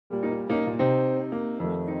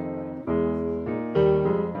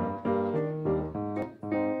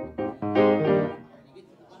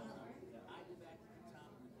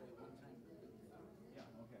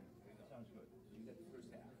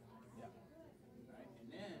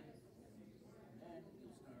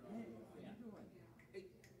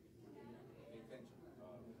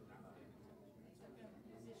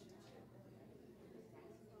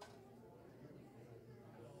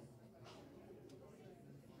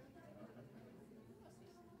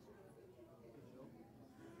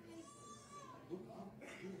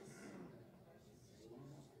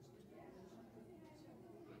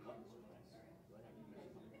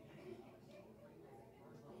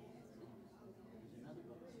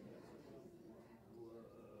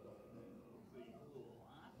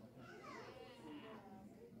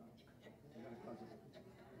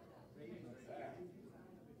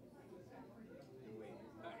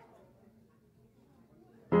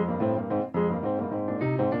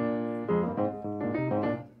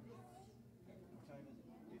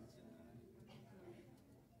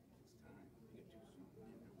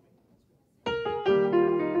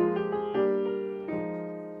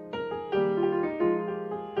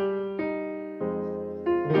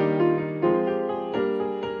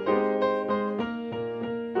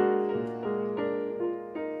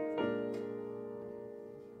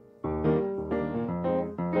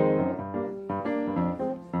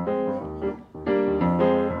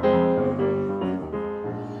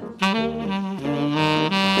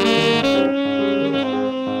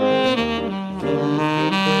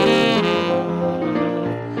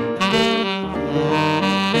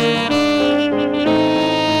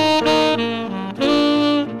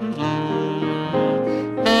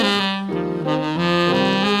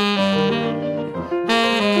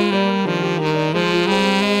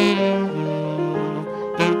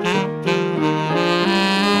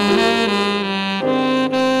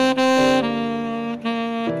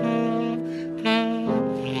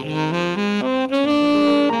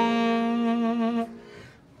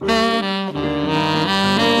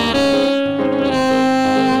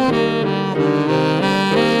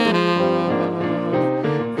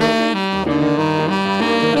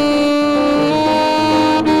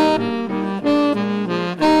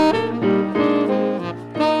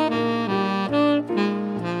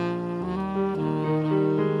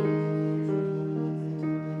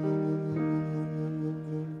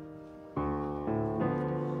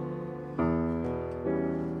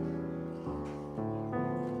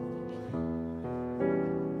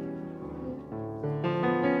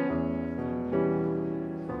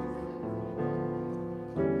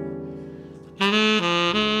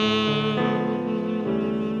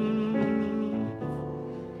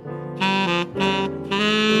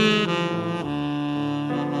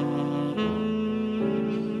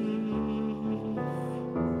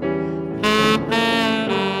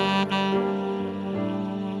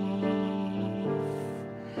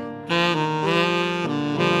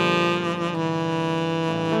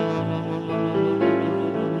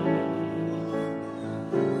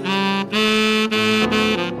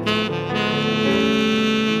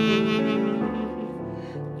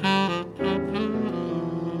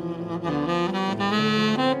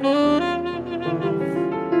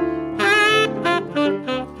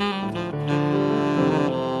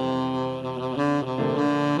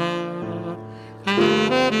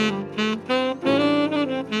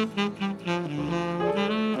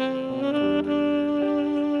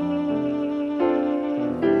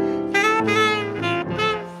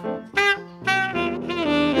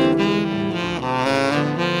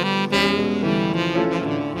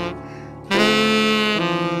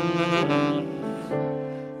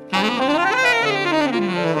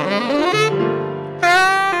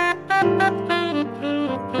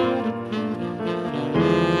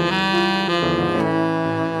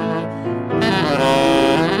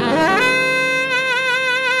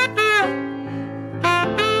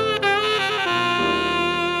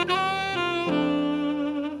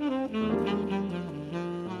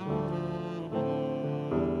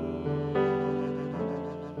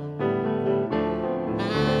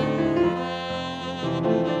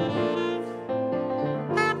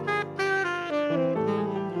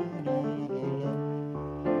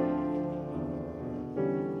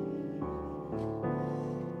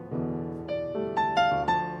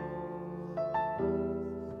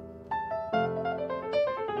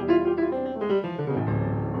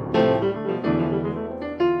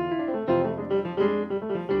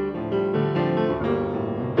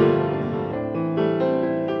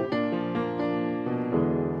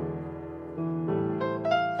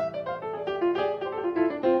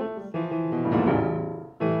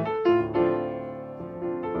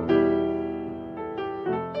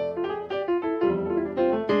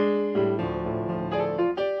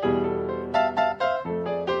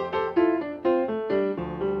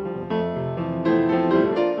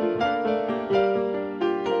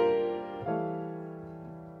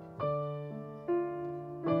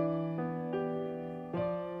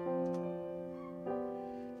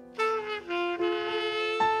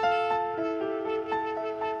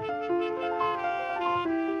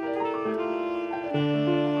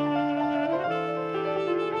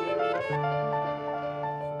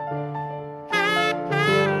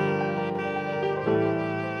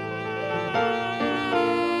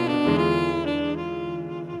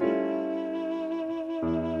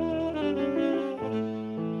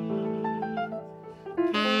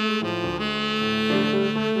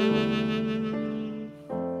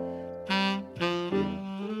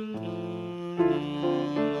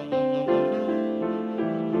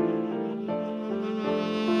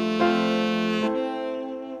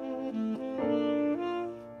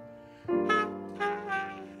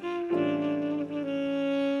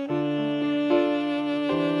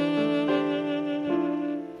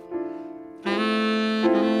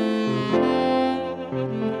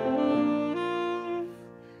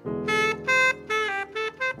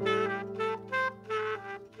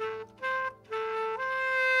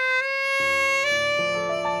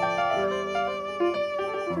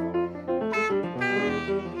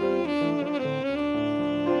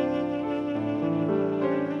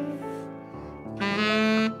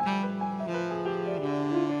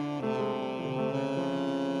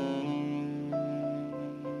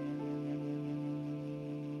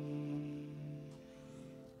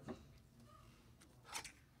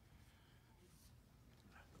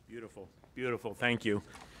Beautiful, beautiful. Thank you.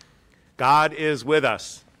 God is with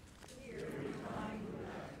us.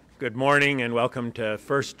 Good morning and welcome to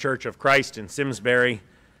First Church of Christ in Simsbury.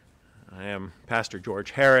 I am Pastor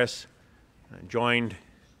George Harris, joined,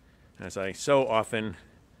 as I so often,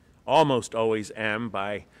 almost always am,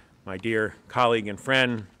 by my dear colleague and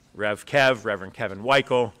friend, Reverend Kevin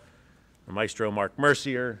Weichel, Maestro Mark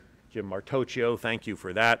Mercier, Jim Martocchio, thank you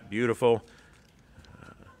for that, beautiful,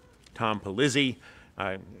 Tom Palizzi.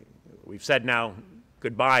 We've said now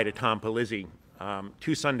goodbye to Tom Palizzi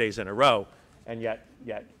 2 Sundays in a row, and yet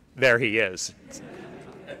there he is.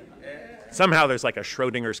 Somehow there's like a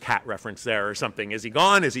Schrodinger's cat reference there or something. Is he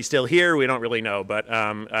gone? Is he still here? We don't really know, but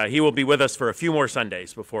he will be with us for a few more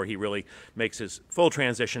Sundays before he really makes his full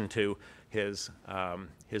transition to his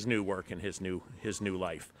new work and his new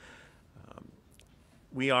life.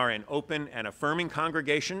 We are an open and affirming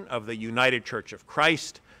congregation of the United Church of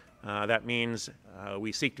Christ. That means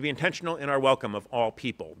we seek to be intentional in our welcome of all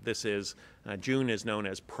people. June is known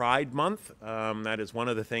as Pride Month. That is one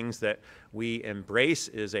of the things that we embrace,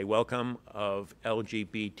 is a welcome of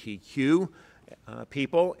LGBTQ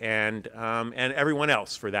people and everyone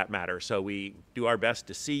else for that matter. So we do our best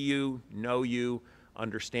to see you, know you,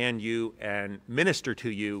 understand you, and minister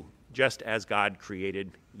to you just as God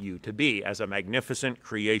created you to be, as a magnificent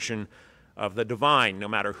creation of the divine. No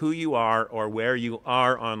matter who you are or where you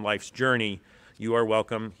are on life's journey, you are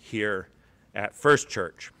welcome here at First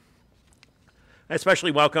Church. I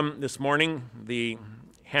especially welcome this morning the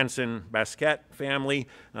Hansen Basquet family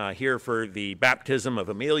here for the baptism of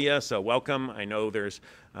Amelia, so welcome. I know there's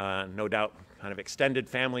no doubt kind of extended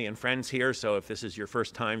family and friends here, so if this is your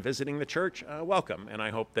first time visiting the church, welcome, and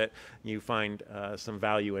I hope that you find some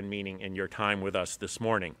value and meaning in your time with us this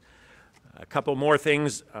morning. A couple more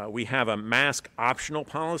things. We have a mask optional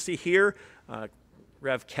policy here.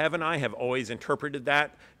 Rev Kev and I have always interpreted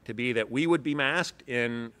that to be that we would be masked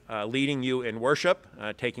in leading you in worship,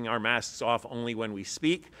 taking our masks off only when we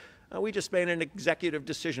speak. We just made an executive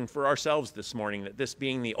decision for ourselves this morning that this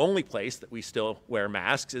being the only place that we still wear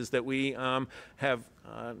masks is that we have,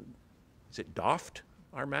 is it doffed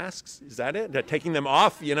our masks? Is that it? Taking them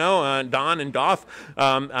off, don and doff.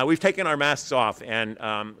 We've taken our masks off, and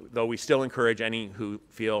though we still encourage any who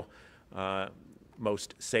feel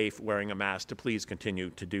most safe wearing a mask to please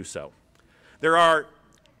continue to do so. There are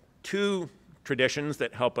 2 traditions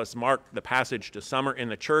that help us mark the passage to summer in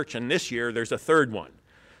the church, and this year there's a third one.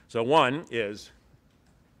 So one is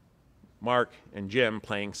Mark and Jim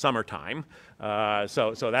playing Summertime.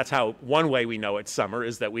 So that's how one way we know it's summer,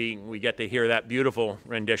 is that we get to hear that beautiful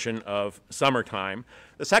rendition of Summertime.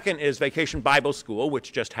 The second is Vacation Bible School,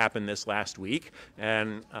 which just happened this last week,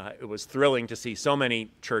 and it was thrilling to see so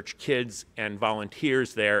many church kids and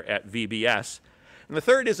volunteers there at VBS. And the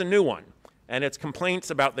third is a new one, and it's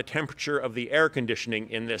complaints about the temperature of the air conditioning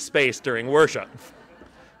in this space during worship.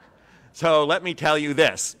 So let me tell you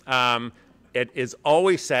this. It is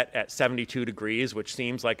always set at 72 degrees, which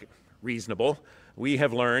seems like reasonable. We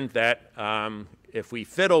have learned that if we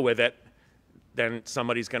fiddle with it, then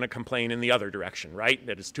somebody's going to complain in the other direction, right?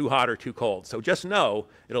 That it's too hot or too cold. So just know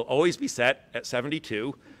it'll always be set at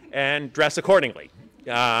 72 and dress accordingly.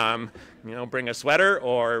 Bring a sweater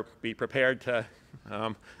or be prepared to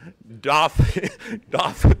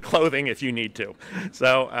doff clothing if you need to.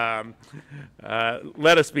 So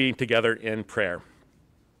let us be together in prayer.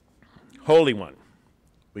 Holy One,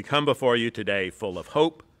 We come before you today full of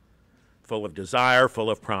hope, full of desire, full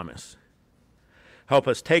of promise. Help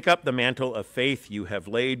us take up the mantle of faith you have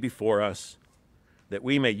laid before us, that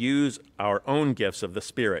we may use our own gifts of the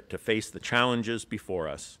Spirit to face the challenges before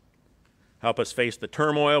us. Help us face the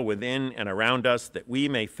turmoil within and around us, that we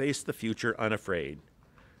may face the future unafraid.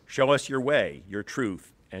 Show us your way, your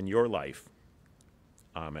truth, and your life.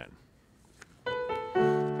 Amen.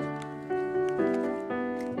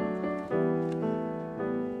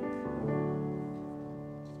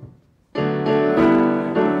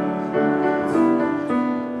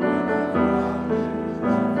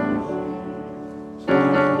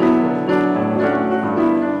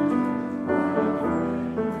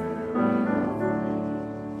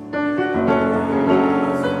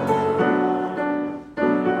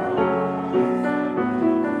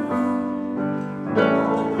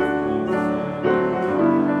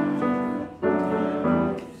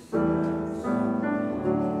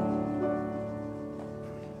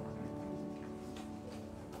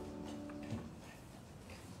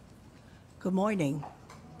 Good morning.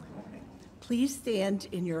 Please stand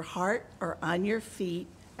in your heart or on your feet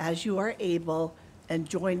as you are able and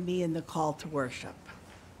join me in the call to worship.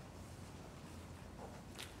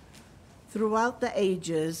 Throughout the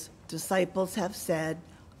ages, disciples have said,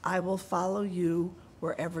 "I will follow you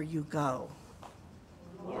wherever you go."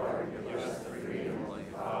 Lord, give us the freedom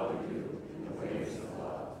to follow you in the ways of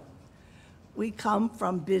love. We come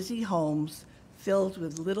from busy homes filled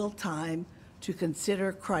with little time to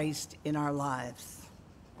consider Christ in our lives.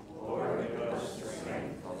 Lord, give us the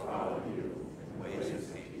strength to follow you in ways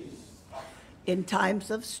of peace. In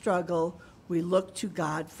times of struggle, we look to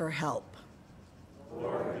God for help.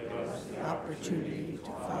 Lord, give us the Opportunity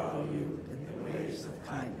to follow you in the ways of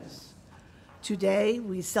kindness. Today,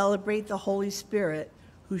 we celebrate the Holy Spirit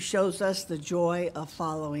who shows us the joy of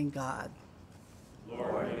following God.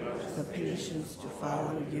 Lord, give us The patience to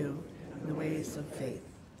follow you in the ways of faith.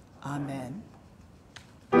 Amen.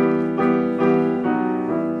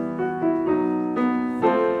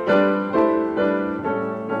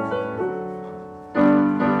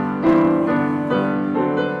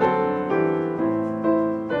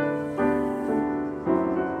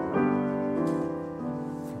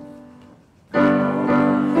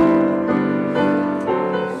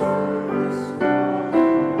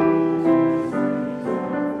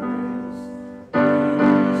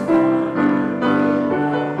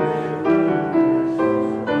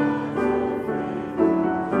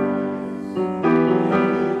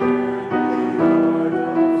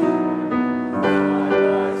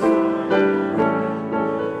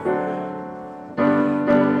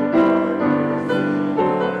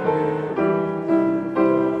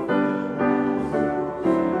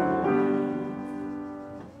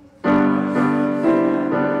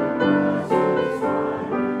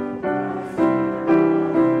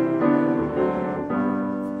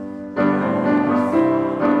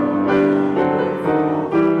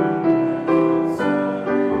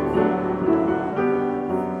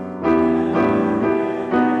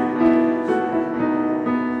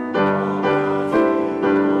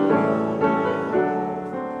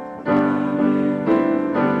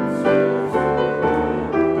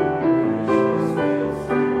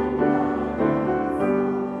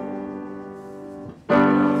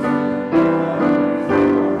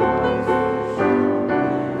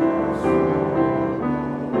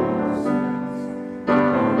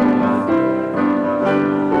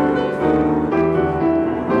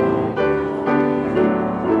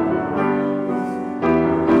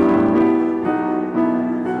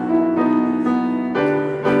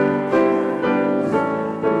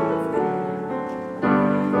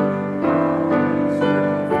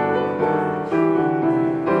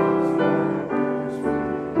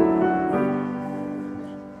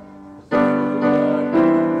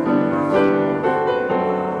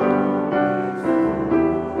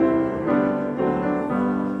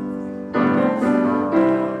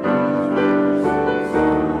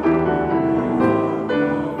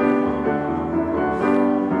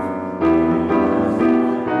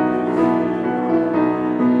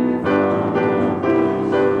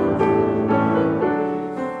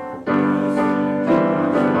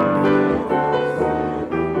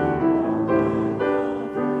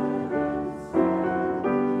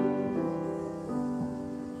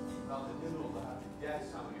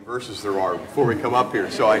 Verses there are before we come up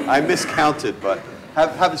here. So I miscounted, but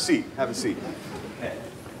have a seat. Have a seat.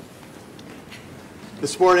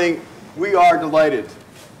 This morning, we are delighted,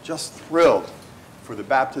 just thrilled, for the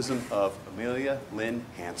baptism of Amelia Lyn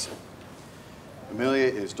Hansen. Amelia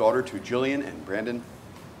is daughter to Jillian and Brandon,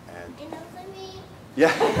 and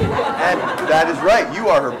Yeah, and that is right. You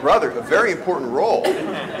are her brother, a very important role.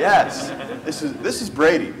 Yes, this is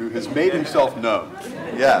Brady, who has made himself known.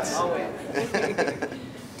 Yes.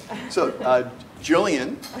 So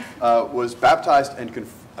Jillian was baptized and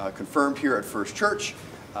confirmed here at First Church,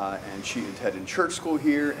 and she attended church school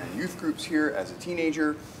here and youth groups here as a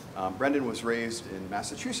teenager. Brendan was raised in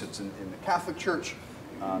Massachusetts in the Catholic Church,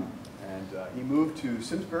 and he moved to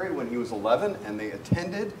Simsbury when he was 11, and they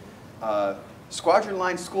attended Squadron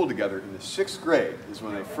Line School together in the 6th grade is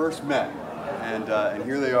when they first met, and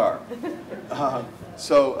here they are.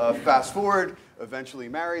 So fast forward, eventually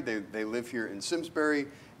married. They live here in Simsbury,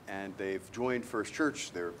 and they've joined First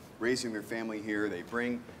Church. They're raising their family here. They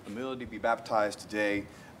bring Amelia to be baptized today,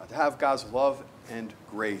 to have God's love and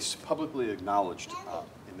grace publicly acknowledged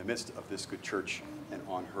in the midst of this good church and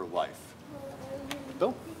on her life.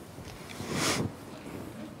 Bill?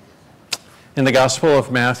 In the Gospel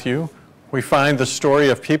of Matthew, we find the story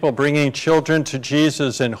of people bringing children to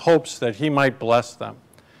Jesus in hopes that he might bless them.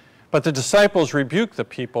 But the disciples rebuked the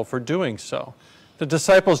people for doing so. The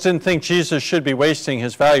disciples didn't think Jesus should be wasting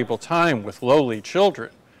his valuable time with lowly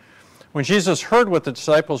children. When Jesus heard what the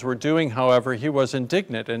disciples were doing, however, he was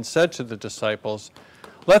indignant and said to the disciples,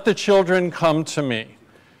 "Let the children come to me.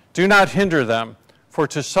 Do not hinder them, for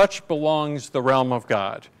to such belongs the realm of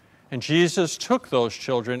God." And Jesus took those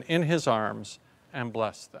children in his arms and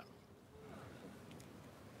blessed them.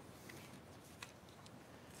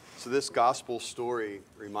 So this gospel story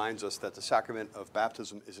reminds us that the sacrament of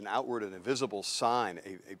baptism is an outward and a visible sign,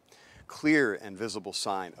 a clear and visible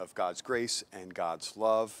sign of God's grace and God's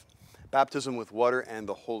love. Baptism with water and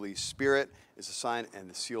the Holy Spirit is a sign and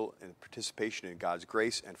the seal and participation in God's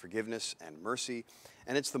grace and forgiveness and mercy.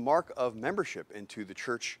 And it's the mark of membership into the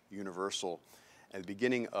Church Universal and the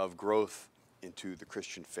beginning of growth into the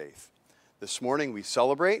Christian faith. This morning we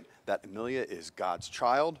celebrate that Amelia is God's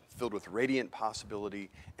child, filled with radiant possibility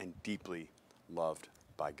and deeply loved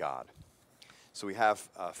by God. So we have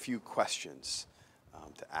a few questions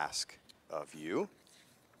to ask of you.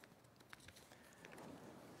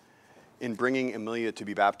 In bringing Amelia to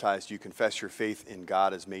be baptized, do you confess your faith in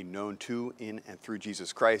God as made known to, in, and through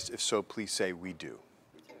Jesus Christ? If so, please say, "We do."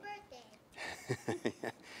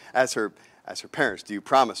 As her parents, do you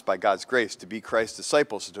promise by God's grace to be Christ's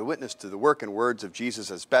disciples and to witness to the work and words of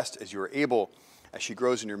Jesus as best as you are able? As she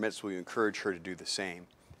grows in your midst, will you encourage her to do the same?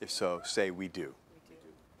 If so, say, "We do."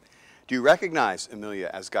 Do you recognize Amelia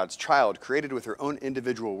as God's child, created with her own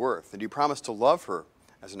individual worth? And do you promise to love her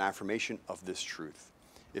as an affirmation of this truth?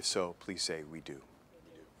 If so, please say, "We do."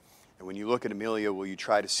 And when you look at Amelia, will you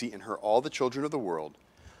try to see in her all the children of the world,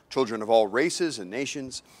 children of all races and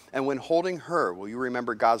nations? And when holding her, will you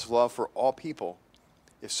remember God's love for all people?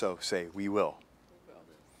 If so, say, "We will."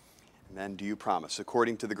 And then do you promise,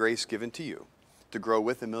 according to the grace given to you, to grow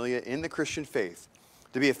with Amelia in the Christian faith,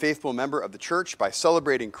 to be a faithful member of the church by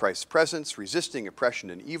celebrating Christ's presence, resisting oppression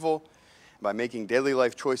and evil, and by making daily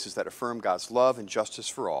life choices that affirm God's love and justice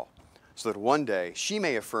for all, so that one day she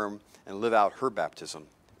may affirm and live out her baptism?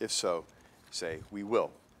 If so, say, "We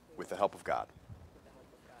will," with the help of God.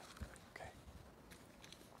 Okay.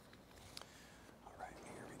 All right,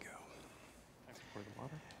 here we go. Pour the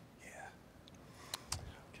water? Yeah.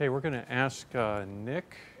 Okay, we're going to ask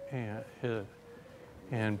Nick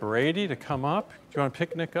and Brady to come up. Do you want to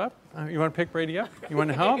pick Nick up? You want to pick Brady up? You want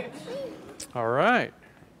to help? All right.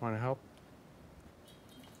 Want to help?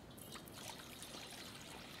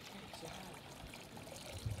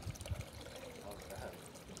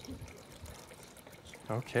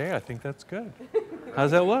 Okay, I think that's good.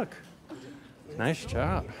 How's that look? Nice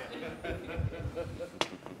job.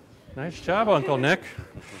 Nice job, Uncle Nick.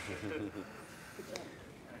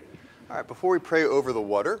 All right, before we pray over the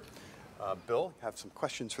water, Bill, you have some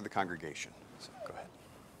questions for the congregation. So go ahead.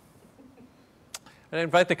 I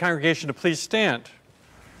invite the congregation to please stand.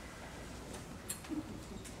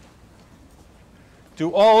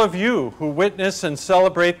 Do all of you who witness and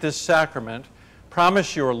celebrate this sacrament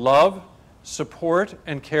promise your love, support,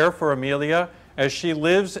 and care for Amelia as she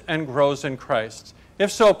lives and grows in Christ?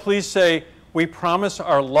 If so, please say, "We promise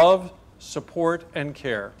our love, support, and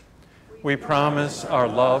care." We promise our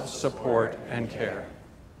love, support, and care.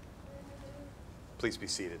 Please be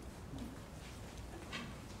seated.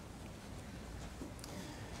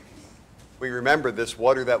 We remember this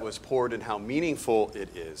water that was poured and how meaningful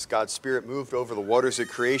it is. God's Spirit moved over the waters at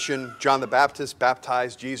creation. John the Baptist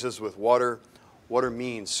baptized Jesus with water. Water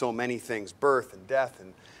means so many things: birth and death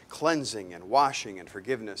and cleansing and washing and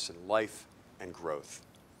forgiveness and life and growth.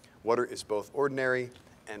 Water is both ordinary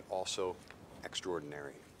and also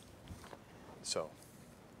extraordinary. So,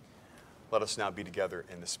 let us now be together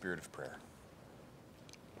in the spirit of prayer.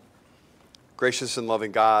 Gracious and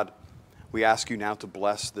loving God, we ask you now to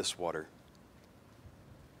bless this water,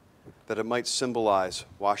 that it might symbolize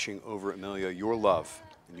washing over Amelia your love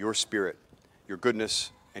and your spirit, your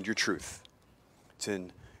goodness and your truth. It's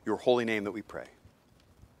in your holy name that we pray.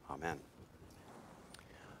 Amen.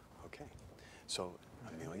 Okay, so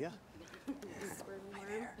Amelia.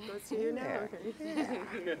 Goes to you now.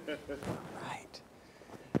 Okay. Right.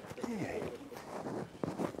 Okay.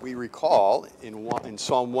 We recall in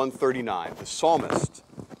Psalm 139, the psalmist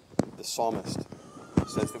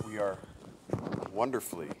says that we are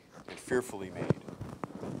wonderfully and fearfully made.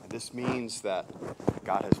 And this means that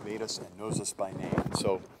God has made us and knows us by name. And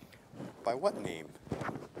so, by what name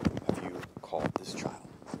have you called this child?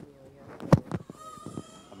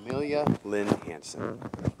 Amelia Lyn Hansen.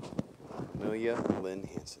 Amelia Lyn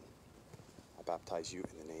Hansen. I baptize you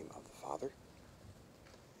in the name of the Father,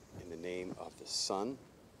 in the name of the Son,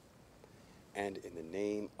 and in the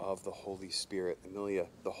name of the Holy Spirit. Amelia,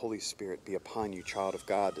 the Holy Spirit be upon you, child of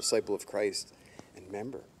God, disciple of Christ, and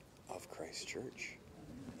member of Christ Church.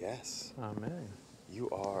 Yes. Amen. You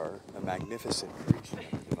are a magnificent creation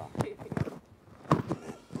of the divine.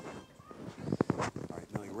 Amen. All right,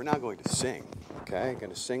 Amelia, we're now going to sing, okay?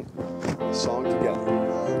 Going to sing a song together.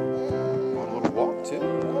 Want a little walk, too?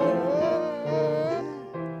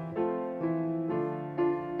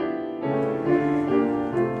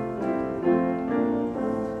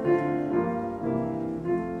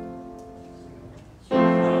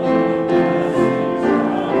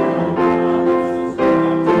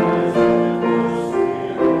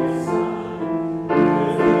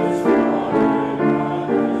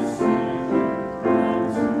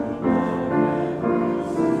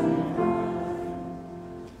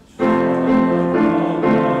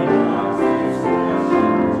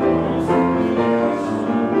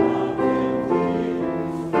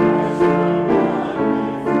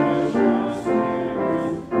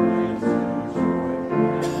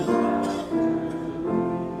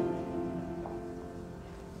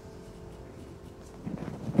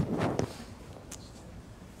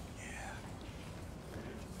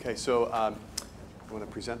 Okay, so you want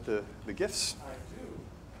to present the gifts?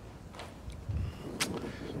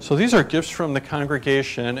 So these are gifts from the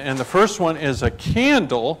congregation, and the first one is a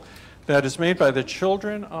candle that is made by the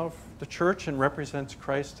children of the church and represents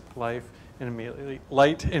Christ's life and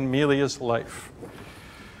light in Amelia's life.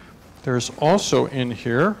 There's also in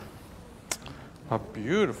here a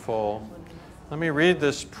beautiful, let me read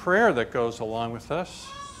this prayer that goes along with this.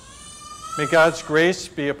 May God's grace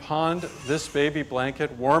be upon this baby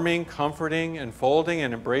blanket, warming, comforting, enfolding,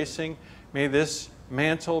 and embracing. May this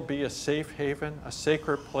mantle be a safe haven, a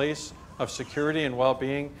sacred place of security and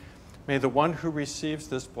well-being. May the one who receives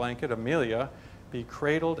this blanket, Amelia, be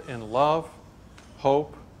cradled in love,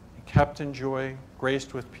 hope, kept in joy,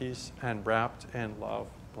 graced with peace, and wrapped in love.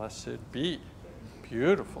 Blessed be.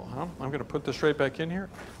 Beautiful, huh? I'm going to put this right back in here,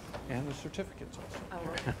 and the certificates also. Oh,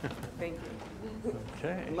 thank you.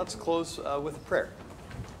 Okay. And let's close with a prayer.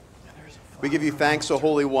 We give you thanks, O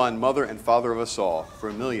Holy One, Mother and Father of us all, for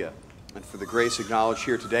Amelia, and for the grace acknowledged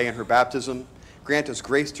here today in her baptism. Grant us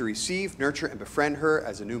grace to receive, nurture, and befriend her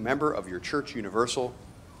as a new member of your Church Universal,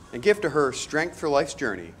 and give to her strength for life's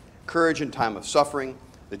journey, courage in time of suffering,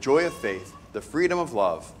 the joy of faith, the freedom of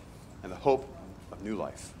love, and the hope of new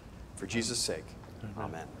life. For Jesus' sake,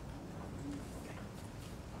 amen.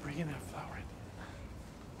 Bring in that flower.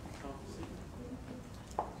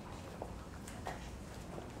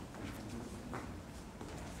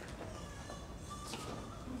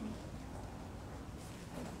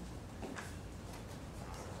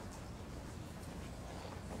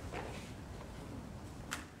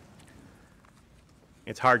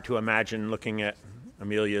 It's hard to imagine looking at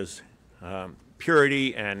Amelia's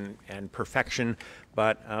purity and perfection,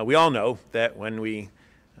 but we all know that when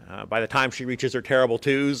by the time she reaches her terrible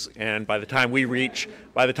twos, and by the time we reach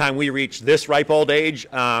this ripe old age,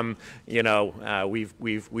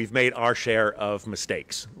 we've made our share of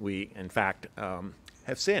mistakes. We, in fact,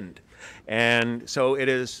 have sinned, and so it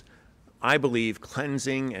is, I believe,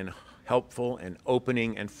 cleansing and helpful and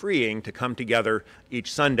opening and freeing to come together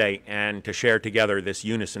each Sunday and to share together this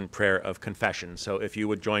unison prayer of confession. So if you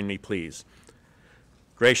would join me, please.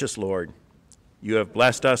 Gracious Lord, you have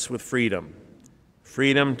blessed us with freedom.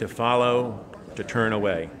 Freedom to follow, to turn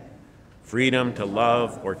away. Freedom to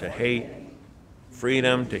love or to hate.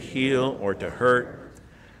 Freedom to heal or to hurt.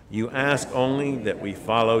 You ask only that we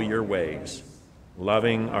follow your ways,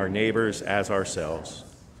 loving our neighbors as ourselves.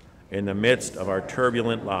 In the midst of our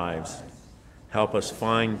turbulent lives, help us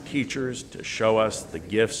find teachers to show us the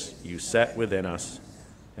gifts you set within us,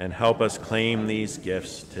 and help us claim these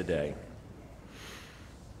gifts today.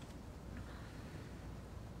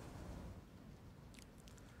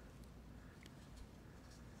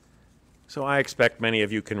 So I expect many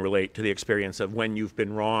of you can relate to the experience of when you've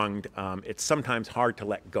been wronged. It's sometimes hard to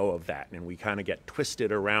let go of that, and we kind of get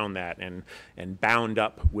twisted around that and bound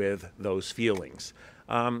up with those feelings.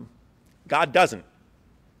 God doesn't.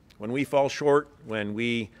 When we fall short, when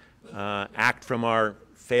we act from our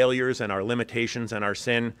failures and our limitations and our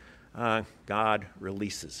sin, God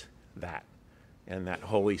releases that. And that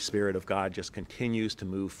Holy Spirit of God just continues to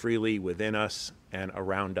move freely within us and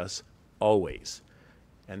around us always.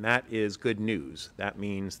 And that is good news. That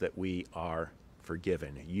means that we are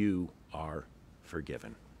forgiven. You are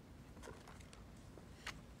forgiven.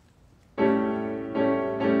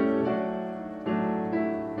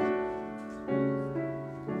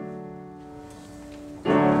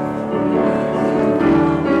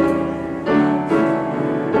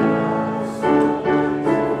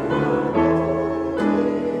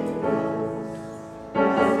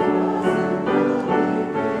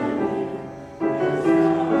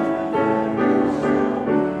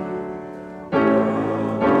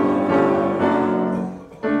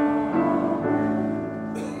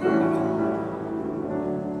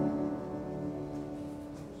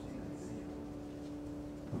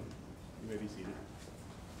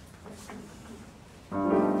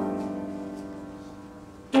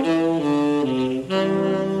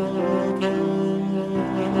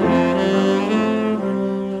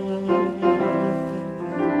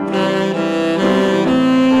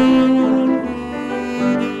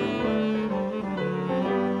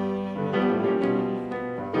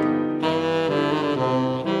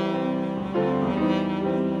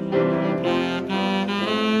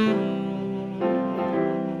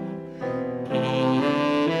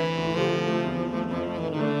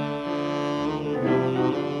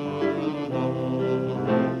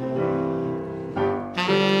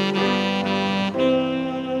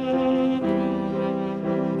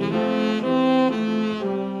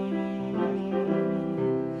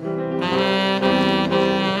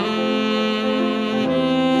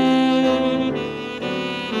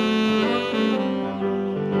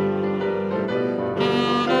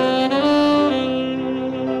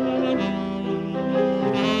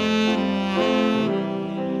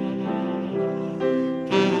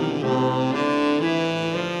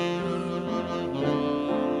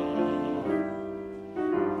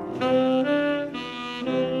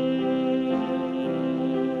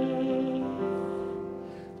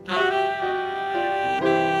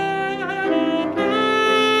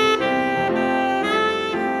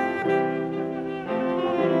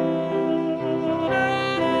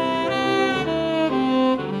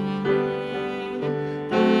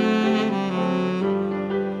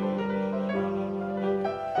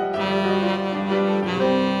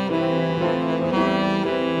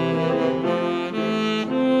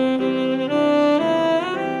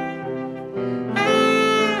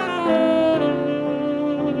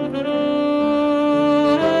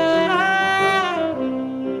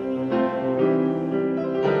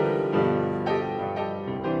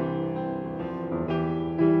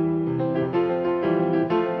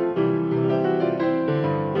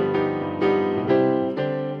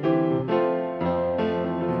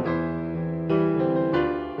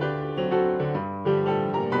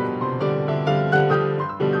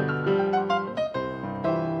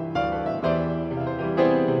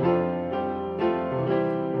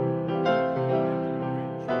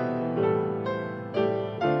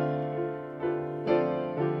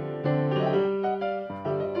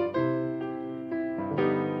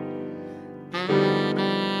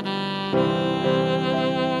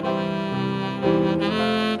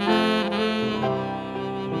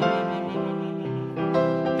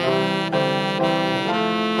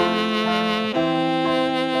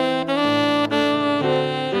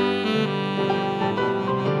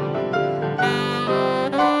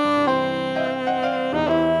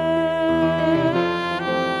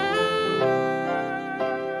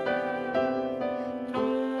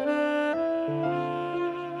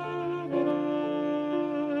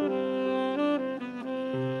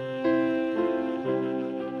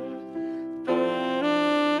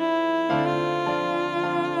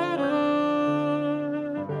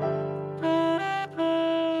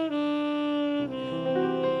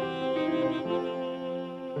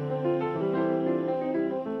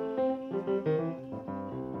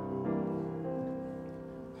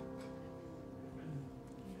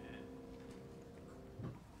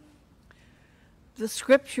 The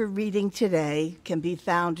scripture reading today can be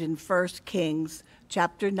found in 1 Kings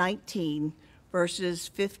chapter 19, verses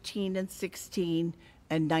 15 and 16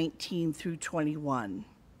 and 19 through 21.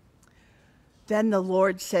 Then the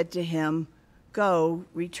Lord said to him, "Go,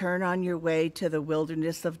 return on your way to the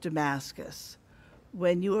wilderness of Damascus.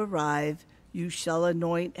 When you arrive, you shall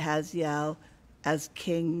anoint Hazael as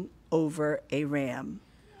king over Aram.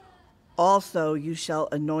 Also you shall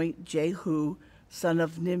anoint Jehu, son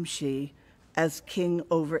of Nimshi, as king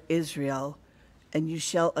over Israel, and you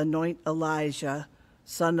shall anoint Elijah,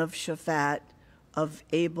 son of Shaphat, of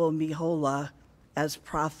Abel-Meholah, as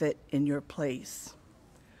prophet in your place.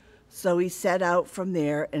 So he set out from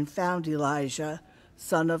there and found Elijah,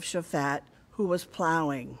 son of Shaphat, who was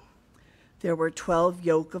plowing. There were 12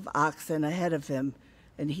 yoke of oxen ahead of him,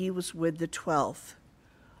 and he was with the 12th.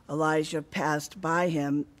 Elijah passed by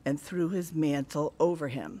him and threw his mantle over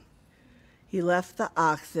him. He left the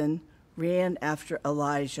oxen, ran after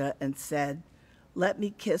Elijah, and said, "Let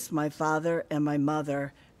me kiss my father and my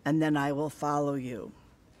mother, and then I will follow you."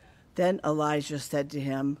 Then Elijah said to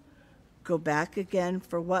him, "Go back again,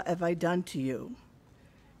 for what have I done to you?"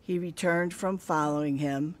 He returned from following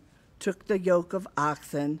him, took the yoke of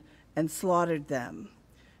oxen, and slaughtered them.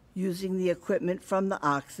 Using the equipment from the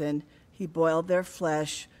oxen, he boiled their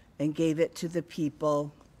flesh and gave it to the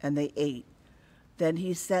people, and they ate. Then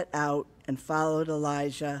he set out and followed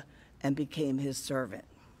Elijah and became his servant.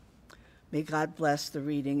 May God bless the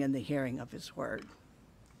reading and the hearing of his word.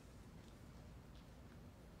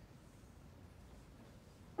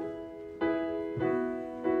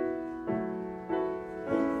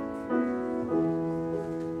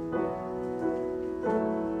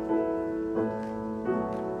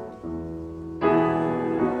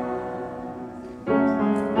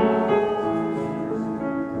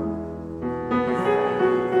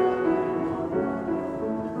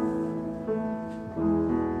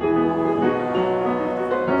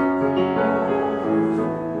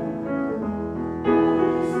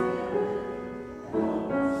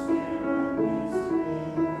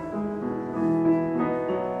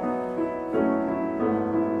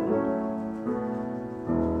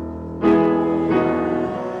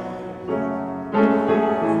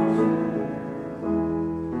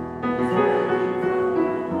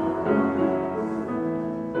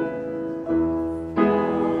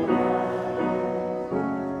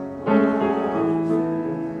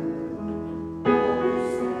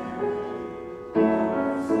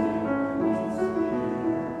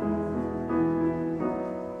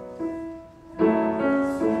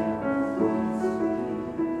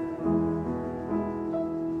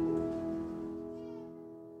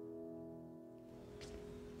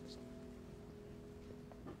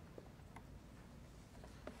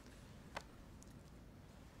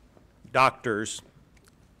 Doctors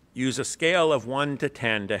use a scale of 1 to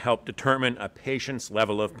 10 to help determine a patient's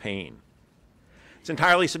level of pain. It's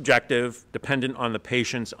entirely subjective, dependent on the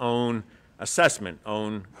patient's own assessment,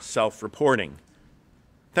 own self-reporting.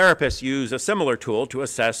 Therapists use a similar tool to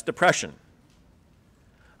assess depression.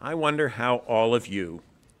 I wonder how all of you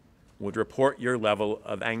would report your level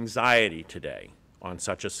of anxiety today on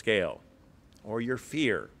such a scale, or your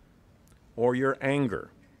fear, or your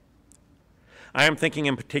anger. I am thinking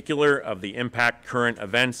in particular of the impact current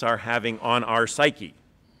events are having on our psyche,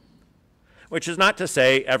 which is not to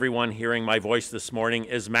say everyone hearing my voice this morning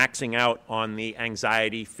is maxing out on the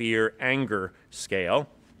anxiety, fear, anger scale.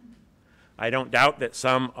 I don't doubt that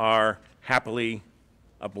some are happily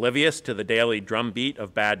oblivious to the daily drumbeat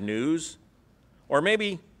of bad news, or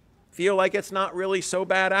maybe feel like it's not really so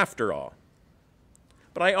bad after all.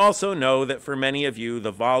 But I also know that for many of you,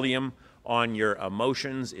 the volume on your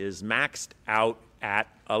emotions is maxed out at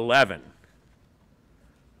 11.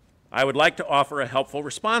 I would like to offer a helpful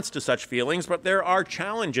response to such feelings, but there are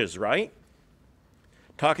challenges, right?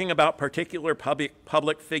 Talking about particular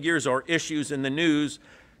public figures or issues in the news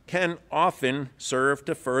can often serve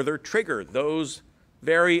to further trigger those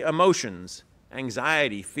very emotions,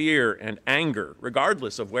 anxiety, fear, and anger,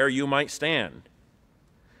 regardless of where you might stand.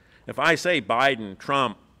 If I say Biden,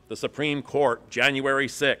 Trump, the Supreme Court, January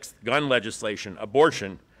 6th, gun legislation,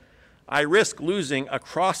 abortion, I risk losing a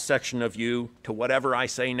cross-section of you to whatever I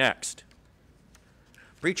say next.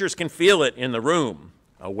 Preachers can feel it in the room,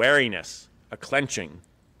 a wariness, a clenching,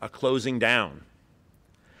 a closing down,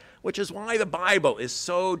 which is why the Bible is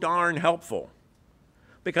so darn helpful.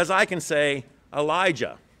 Because I can say,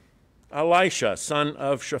 Elijah, Elisha, son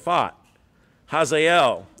of Shaphat,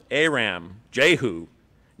 Hazael, Aram, Jehu,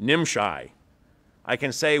 Nimshi. I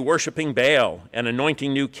can say worshiping Baal and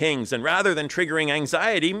anointing new kings, and rather than triggering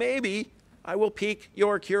anxiety, maybe I will pique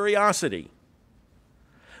your curiosity.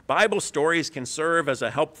 Bible stories can serve as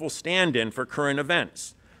a helpful stand-in for current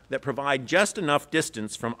events that provide just enough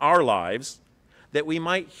distance from our lives that we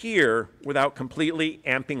might hear without completely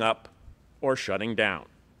amping up or shutting down.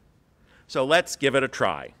 So let's give it a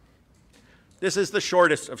try. This is the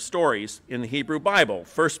shortest of stories in the Hebrew Bible,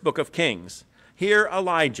 first book of Kings. Here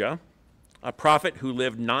Elijah, a prophet who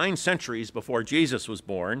lived 9 centuries before Jesus was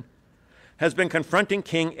born, has been confronting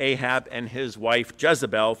King Ahab and his wife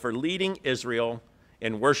Jezebel for leading Israel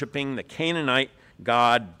in worshiping the Canaanite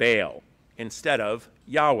god Baal instead of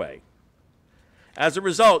Yahweh. As a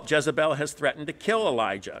result, Jezebel has threatened to kill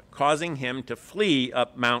Elijah, causing him to flee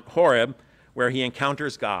up Mount Horeb, where he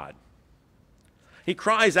encounters God. He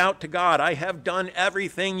cries out to God, "I have done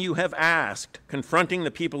everything you have asked," confronting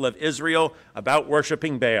the people of Israel about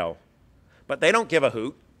worshiping Baal. But they don't give a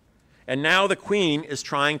hoot, and now the queen is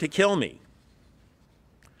trying to kill me.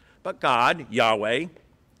 But God, Yahweh,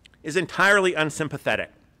 is entirely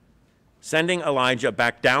unsympathetic, sending Elijah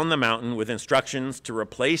back down the mountain with instructions to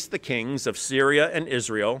replace the kings of Syria and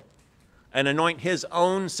Israel and anoint his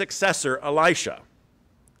own successor, Elisha.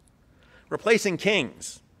 Replacing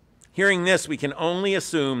kings. Hearing this, we can only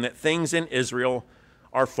assume that things in Israel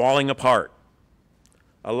are falling apart.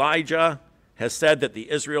 Elijah has said that the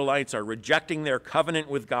Israelites are rejecting their covenant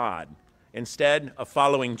with God. Instead of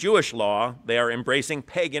following Jewish law, they are embracing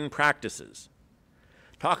pagan practices.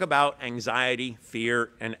 Talk about anxiety,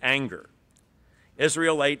 fear, and anger.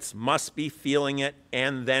 Israelites must be feeling it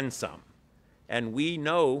and then some, and we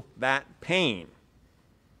know that pain.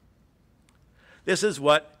 This is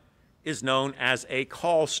what is known as a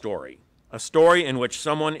call story, a story in which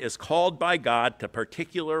someone is called by God to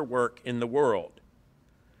particular work in the world.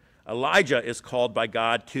 Elijah is called by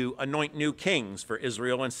God to anoint new kings for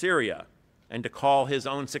Israel and Syria and to call his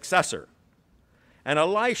own successor. And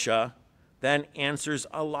Elisha then answers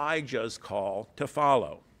Elijah's call to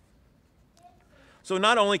follow. So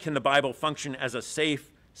not only can the Bible function as a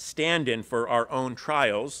safe stand-in for our own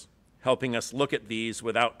trials, helping us look at these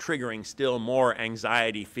without triggering still more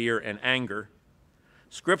anxiety, fear, and anger,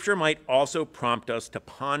 Scripture might also prompt us to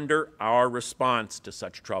ponder our response to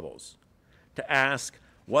such troubles, to ask,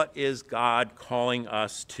 what is God calling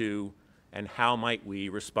us to, and how might we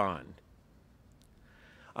respond?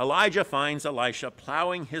 Elijah finds Elisha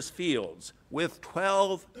plowing his fields with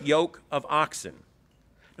 12 yoke of oxen.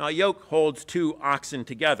 Now, a yoke holds 2 oxen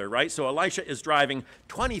together, right? So Elisha is driving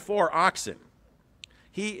 24 oxen.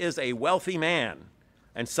 He is a wealthy man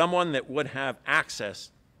and someone that would have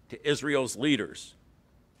access to Israel's leaders.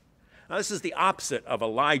 Now, this is the opposite of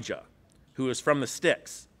Elijah, who is from the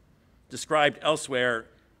sticks, described elsewhere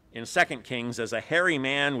in 2 Kings as a hairy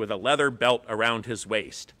man with a leather belt around his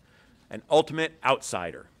waist, an ultimate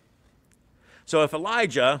outsider. So if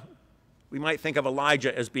Elijah, we might think of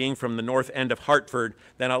Elijah as being from the north end of Hartford,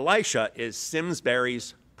 then Elisha is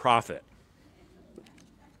Simsbury's prophet.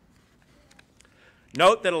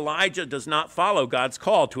 Note that Elijah does not follow God's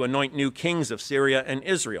call to anoint new kings of Syria and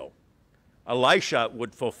Israel. Elisha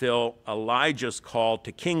would fulfill Elijah's call to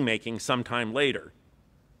king-making sometime later.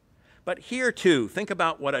 But here, too, think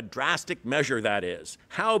about what a drastic measure that is,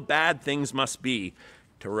 how bad things must be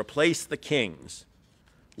to replace the kings.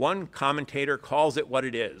 One commentator calls it what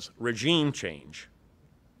it is, regime change.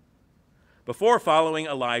 Before following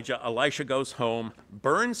Elijah, Elisha goes home,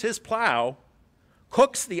 burns his plow,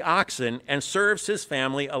 cooks the oxen, and serves his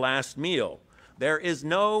family a last meal. There is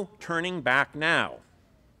no turning back now.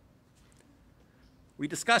 We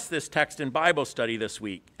discussed this text in Bible study this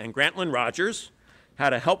week, and Grantland Rogers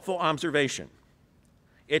had a helpful observation.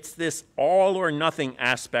 It's this all-or-nothing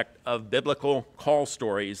aspect of biblical call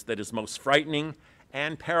stories that is most frightening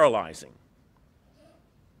and paralyzing.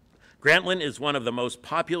 Grantland is one of the most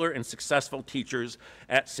popular and successful teachers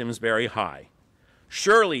at Simsbury High.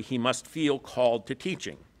 Surely he must feel called to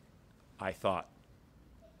teaching, I thought.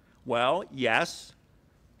 Well, yes,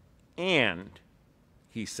 and,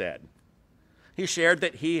 he said. He shared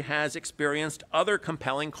that he has experienced other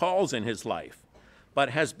compelling calls in his life,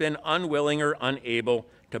 but has been unwilling or unable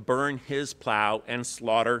to burn his plow and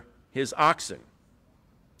slaughter his oxen.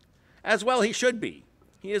 As well he should be.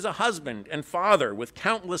 He is a husband and father with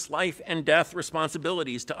countless life and death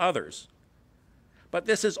responsibilities to others. But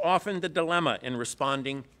this is often the dilemma in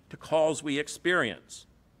responding to calls we experience.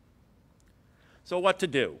 So what to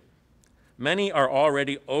do? Many are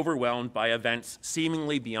already overwhelmed by events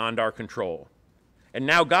seemingly beyond our control. And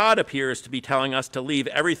now God appears to be telling us to leave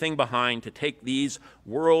everything behind to take these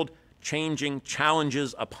world-changing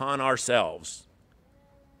challenges upon ourselves.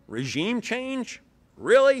 Regime change?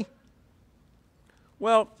 Really?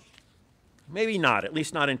 Well, maybe not, at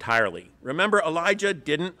least not entirely. Remember, Elijah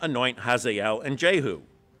didn't anoint Hazael and Jehu.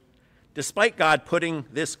 Despite God putting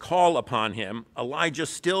this call upon him, Elijah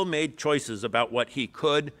still made choices about what he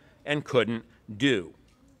could and couldn't do.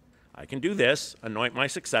 I can do this, anoint my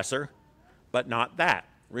successor, but not that,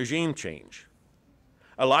 regime change.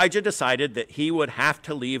 Elijah decided that he would have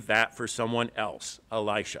to leave that for someone else,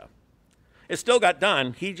 Elisha. It still got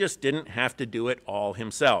done. He just didn't have to do it all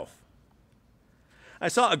himself. I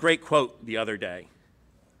saw a great quote the other day.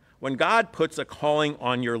 When God puts a calling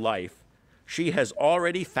on your life, she has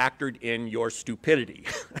already factored in your stupidity.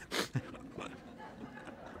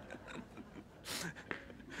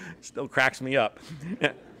 Still cracks me up.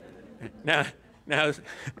 Now,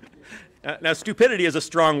 stupidity is a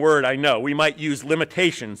strong word, I know. We might use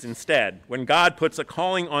limitations instead. When God puts a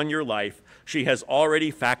calling on your life, she has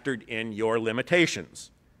already factored in your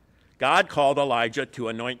limitations. God called Elijah to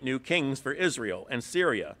anoint new kings for Israel and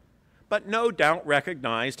Syria, but no doubt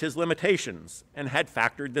recognized his limitations and had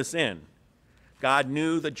factored this in. God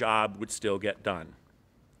knew the job would still get done.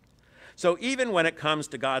 So even when it comes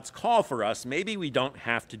to God's call for us, maybe we don't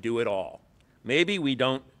have to do it all. Maybe we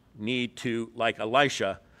don't need to, like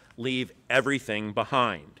Elisha, leave everything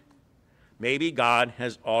behind. Maybe God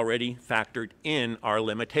has already factored in our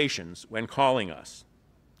limitations when calling us.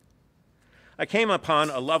 I came upon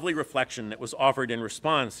a lovely reflection that was offered in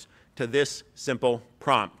response to this simple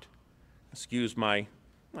prompt. Excuse my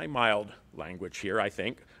mild language here, I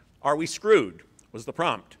think. Are we screwed? Was the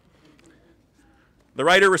prompt. The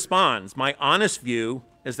writer responds, my honest view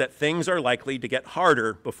is that things are likely to get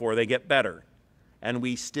harder before they get better, and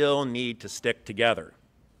we still need to stick together.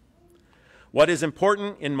 What is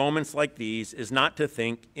important in moments like these is not to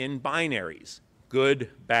think in binaries, good,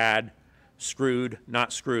 bad, screwed,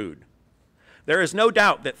 not screwed. There is no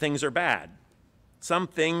doubt that things are bad, some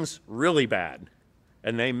things really bad,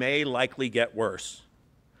 and they may likely get worse.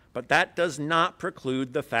 But that does not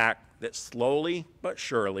preclude the fact that slowly but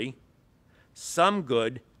surely, some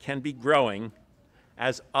good can be growing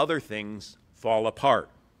as other things fall apart.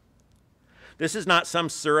 This is not some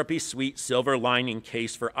syrupy, sweet silver lining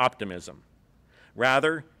case for optimism.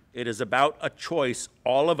 Rather, it is about a choice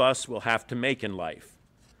all of us will have to make in life,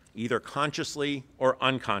 either consciously or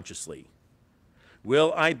unconsciously.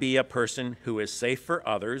 Will I be a person who is safe for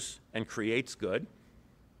others and creates good?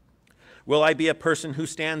 Will I be a person who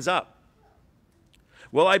stands up?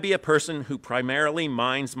 Will I be a person who primarily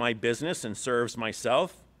minds my business and serves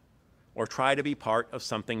myself, or try to be part of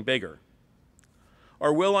something bigger?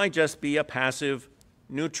 Or will I just be a passive,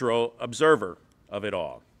 neutral observer of it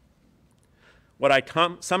all? What I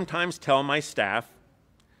sometimes tell my staff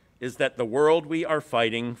is that the world we are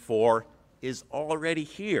fighting for is already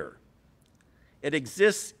here. It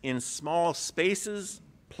exists in small spaces,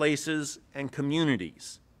 places, and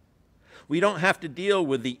communities. We don't have to deal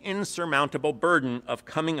with the insurmountable burden of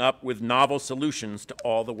coming up with novel solutions to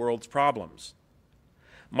all the world's problems.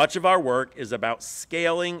 Much of our work is about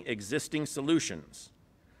scaling existing solutions,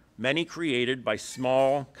 many created by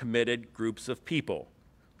small, committed groups of people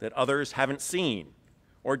that others haven't seen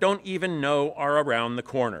or don't even know are around the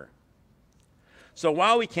corner. So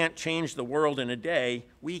while we can't change the world in a day,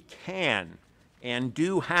 we can and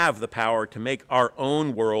do have the power to make our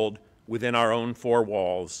own world within our own four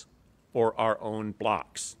walls or our own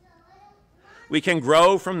blocks. We can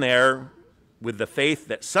grow from there with the faith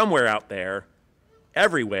that somewhere out there,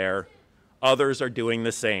 everywhere, others are doing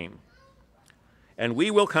the same. And we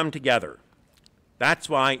will come together. That's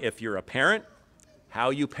why if you're a parent, how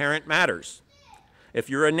you parent matters. If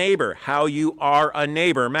you're a neighbor, how you are a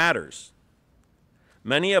neighbor matters.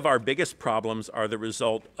 Many of our biggest problems are the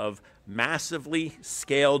result of massively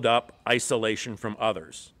scaled up isolation from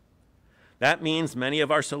others. That means many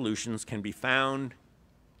of our solutions can be found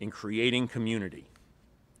in creating community.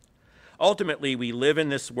 Ultimately, we live in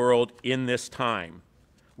this world in this time.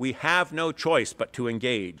 We have no choice but to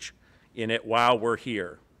engage in it while we're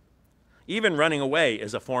here. Even running away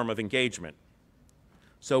is a form of engagement.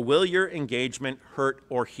 So will your engagement hurt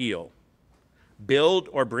or heal? Build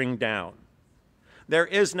or bring down? There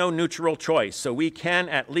is no neutral choice, so we can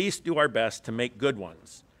at least do our best to make good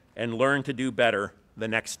ones and learn to do better the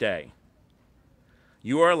next day.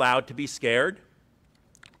 You are allowed to be scared,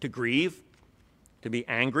 to grieve, to be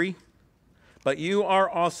angry, but you are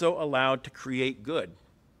also allowed to create good,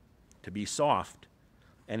 to be soft,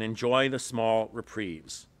 and enjoy the small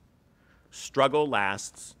reprieves. Struggle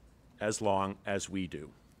lasts as long as we do.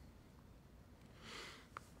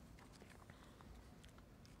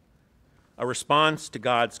 A response to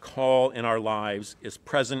God's call in our lives is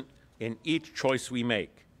present in each choice we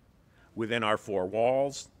make, within our four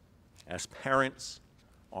walls, as parents,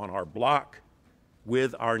 on our block,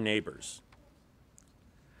 with our neighbors.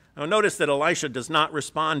 Now notice that Elisha does not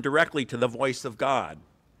respond directly to the voice of God.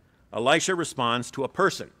 Elisha responds to a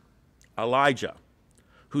person, Elijah,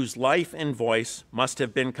 whose life and voice must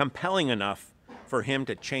have been compelling enough for him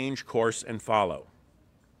to change course and follow.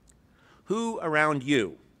 Who around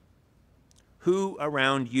you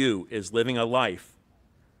is living a life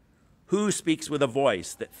Who speaks with a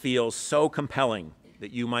voice that feels so compelling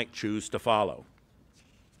that you might choose to follow?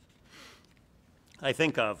 I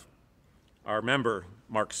think of our member,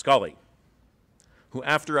 Mark Scully, who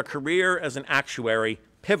after a career as an actuary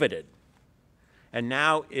pivoted and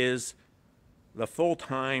now is the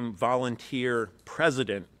full-time volunteer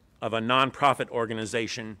president of a nonprofit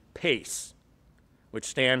organization, PACE, which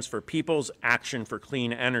stands for People's Action for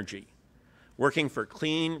Clean Energy, working for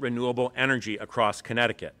clean, renewable energy across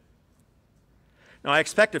Connecticut. Now, I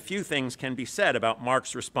expect a few things can be said about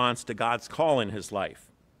Mark's response to God's call in his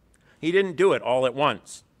life. He didn't do it all at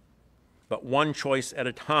once, but one choice at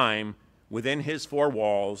a time within his four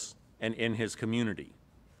walls and in his community.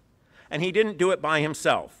 And he didn't do it by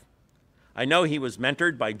himself. I know he was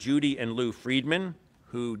mentored by Judy and Lou Friedman,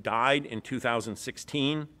 who died in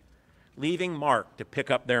 2016, leaving Mark to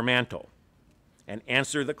pick up their mantle and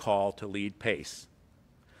answer the call to lead PACE.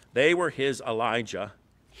 They were his Elijah,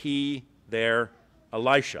 he their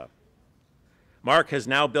Elisha. Mark has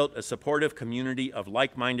now built a supportive community of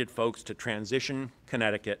like-minded folks to transition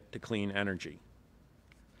Connecticut to clean energy.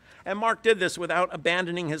 And Mark did this without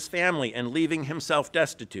abandoning his family and leaving himself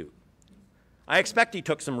destitute. I expect he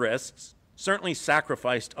took some risks, certainly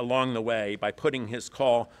sacrificed along the way by putting his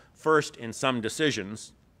call first in some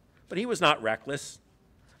decisions, but he was not reckless.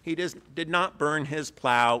 He did not burn his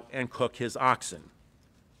plow and cook his oxen.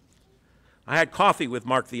 I had coffee with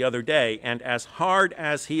Mark the other day, and as hard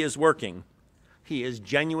as he is working, he is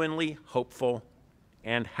genuinely hopeful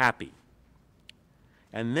and happy.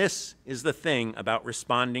 And this is the thing about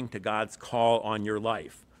responding to God's call on your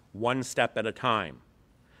life, one step at a time,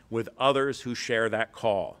 with others who share that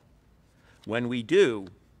call. When we do,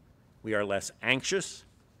 we are less anxious,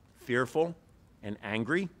 fearful, and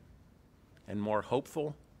angry, and more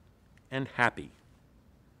hopeful and happy.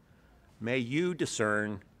 May you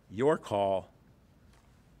discern your call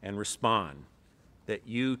and respond, that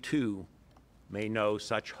you too may know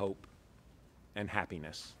such hope and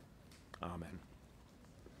happiness. Amen.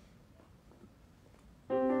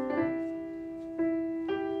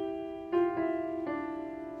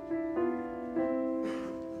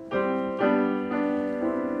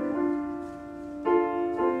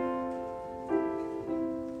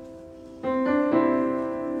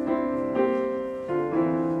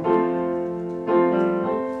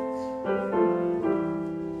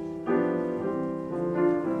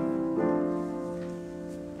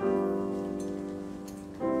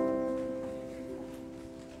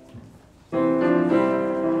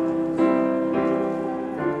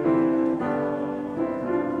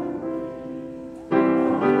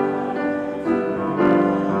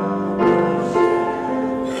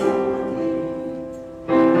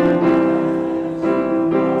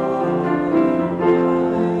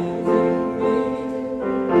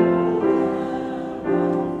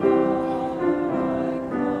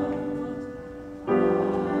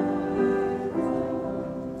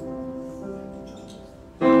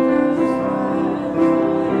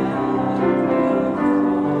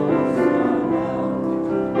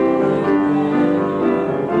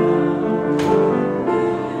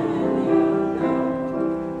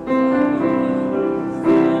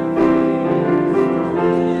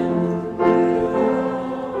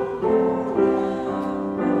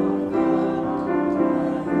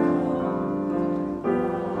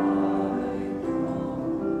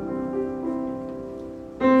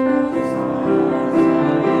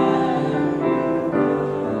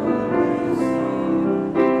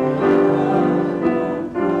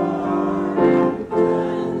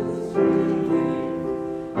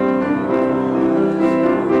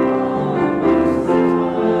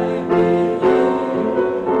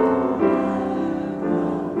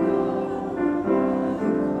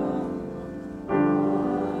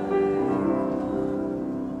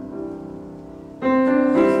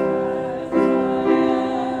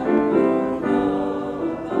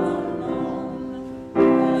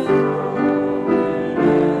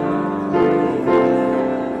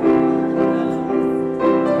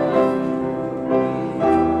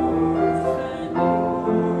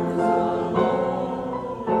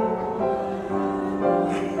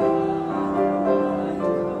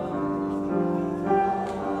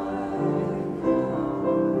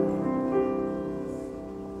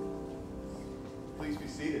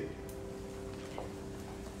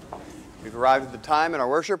 Arrived at the time in our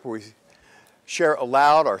worship where we share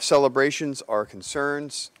aloud our celebrations, our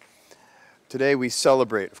concerns. Today we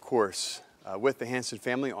celebrate, of course, with the Hansen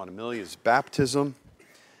family on Amelia's baptism.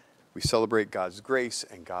 We celebrate God's grace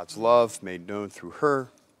and God's love made known through her.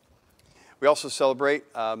 We also celebrate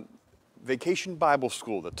Vacation Bible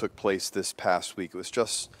School that took place this past week. It was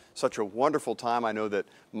just such a wonderful time. I know that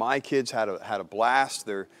my kids had a blast.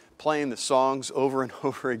 They're playing the songs over and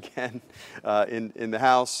over again in the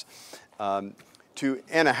house. To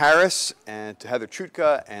Anna Harris and to Heather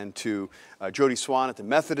Chutka and to Jody Swan at the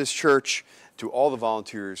Methodist Church, to all the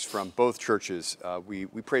volunteers from both churches, we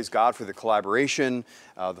praise God for the collaboration,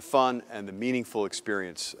 the fun, and the meaningful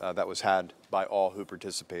experience that was had by all who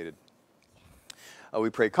participated. We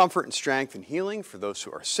pray comfort and strength and healing for those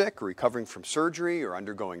who are sick or recovering from surgery or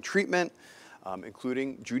undergoing treatment,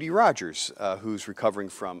 including Judy Rogers, who's recovering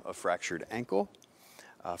from a fractured ankle.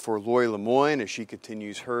 For Lori Lemoyne as she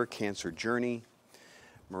continues her cancer journey.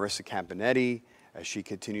 Marissa Campanetti as she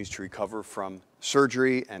continues to recover from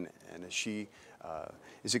surgery and as she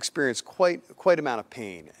is experiencing quite amount of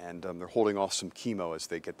pain, and they're holding off some chemo as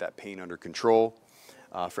they get that pain under control.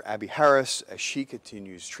 For Abby Harris as she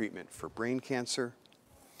continues treatment for brain cancer.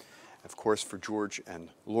 Of course, for George and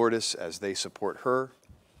Lourdes as they support her.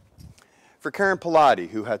 For Karen Pilati,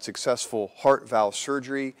 who had successful heart valve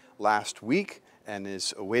surgery last week and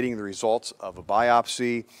is awaiting the results of a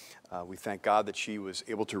biopsy. We thank God that she was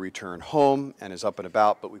able to return home and is up and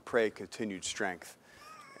about, but we pray continued strength,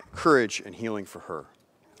 courage, and healing for her.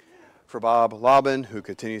 For Bob Laubin, who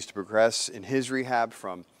continues to progress in his rehab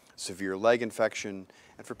from severe leg infection,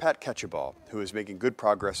 and for Pat Ketchaball, who is making good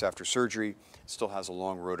progress after surgery, still has a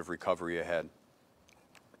long road of recovery ahead.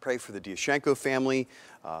 Pray for the Diashenko family,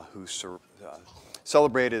 who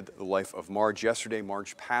celebrated the life of Marge yesterday.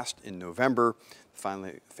 Marge passed in November.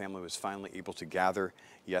 The family was finally able to gather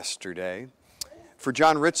yesterday. For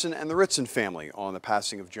John Ritson and the Ritson family on the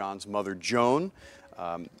passing of John's mother, Joan,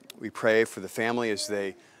 we pray for the family as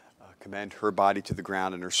they commend her body to the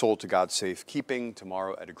ground and her soul to God's safekeeping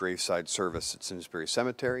tomorrow at a graveside service at Simsbury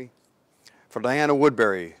Cemetery. For Diana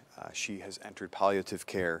Woodbury, she has entered palliative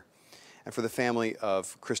care. And for the family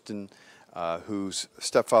of Kristen, whose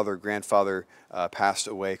stepfather, grandfather passed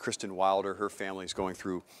away, Kristen Wilder, her family is going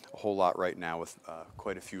through a whole lot right now with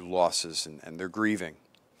quite a few losses, and they're grieving.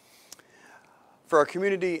 For our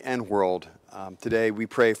community and world, today we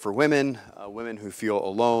pray for women, women who feel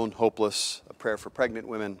alone, hopeless, a prayer for pregnant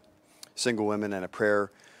women, single women, and a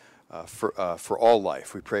prayer for all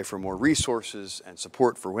life. We pray for more resources and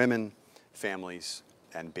support for women, families,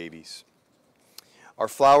 and babies. Our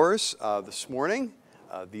flowers this morning,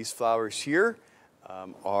 these flowers here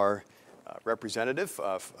are representative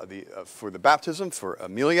for the baptism for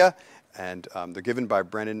Amelia, and they're given by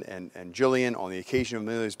Brendan and Jillian on the occasion of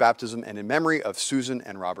Amelia's baptism and in memory of Susan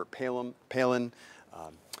and Robert Palin,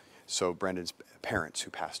 so Brendan's parents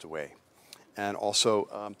who passed away. And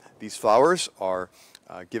also these flowers are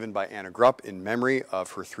given by Anna Grupp in memory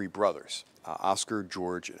of her three brothers, Oscar,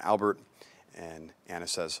 George, and Albert, and Anna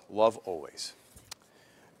says, love always.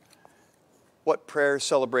 What prayer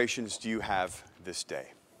celebrations do you have this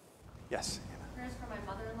day? Yes, Anna. Prayers for my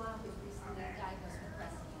mother-in-law who's recently diagnosed with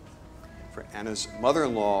breast cancer. For Anna's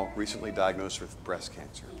mother-in-law recently diagnosed with breast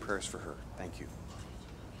cancer. Prayers for her. Thank you.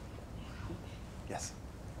 Yes.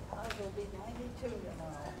 Todd will be 92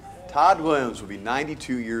 tomorrow. Todd Williams will be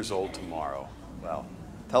 92 years old tomorrow. Well,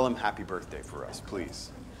 tell him happy birthday for us,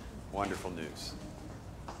 please. Wonderful news.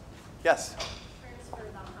 Yes. Prayers for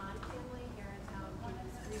the Hahn family here in town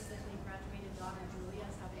whose recently graduated daughter Julia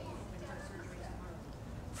is having open heart surgery tomorrow.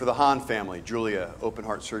 For the Hahn family, Julia, open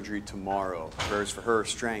heart surgery tomorrow. Prayers for her,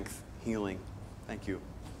 strength, healing. Thank you.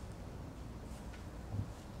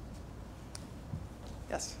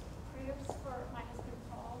 Yes. Prayers for my husband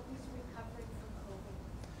Paul who's recovering from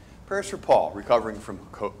COVID. Prayers for Paul, recovering from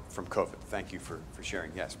COVID. Thank you for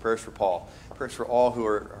sharing. Yes, prayers for Paul. Prayers for all who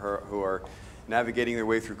are navigating their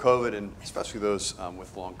way through COVID, and especially those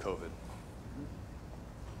with long COVID.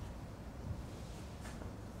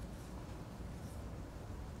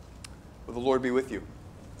 Will the Lord be with you?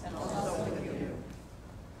 And also with you.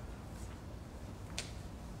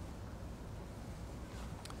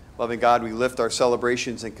 Loving God, we lift our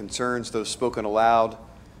celebrations and concerns, those spoken aloud,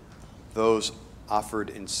 those offered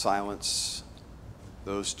in silence,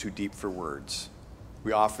 those too deep for words.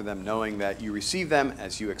 We offer them knowing that you receive them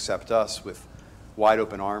as you accept us with wide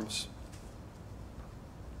open arms.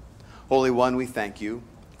 Holy One, we thank you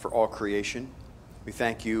for all creation. We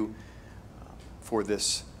thank you for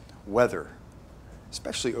this weather,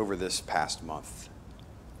 especially over this past month.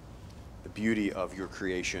 The beauty of your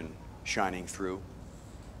creation shining through.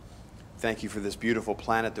 Thank you for this beautiful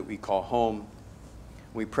planet that we call home.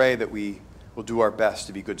 We pray that we will do our best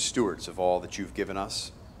to be good stewards of all that you've given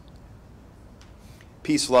us.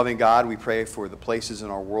 Peace-loving God, we pray for the places in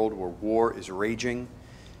our world where war is raging.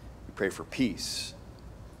 We pray for peace.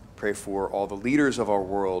 Pray for all the leaders of our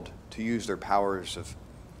world to use their powers of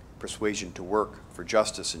persuasion to work for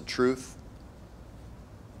justice and truth.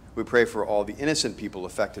 We pray for all the innocent people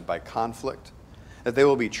affected by conflict, that they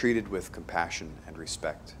will be treated with compassion and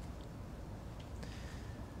respect.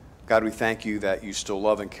 God, we thank you that you still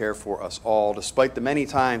love and care for us all, despite the many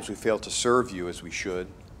times we fail to serve you as we should.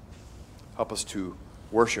 Help us to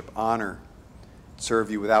worship, honor,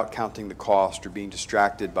 serve you without counting the cost or being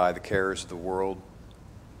distracted by the cares of the world.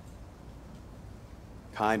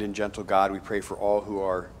 Kind and gentle God, we pray for all who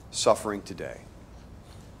are suffering today,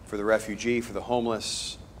 for the refugee, for the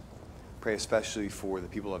homeless. Pray especially for the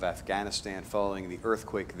people of Afghanistan following the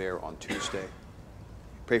earthquake there on Tuesday.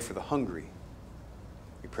 Pray for the hungry.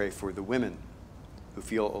 We pray for the women who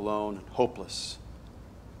feel alone and hopeless.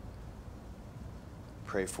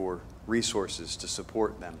 Pray for resources to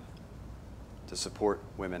support them, to support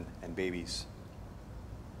women and babies.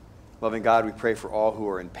 Loving God, we pray for all who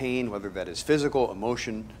are in pain, whether that is physical,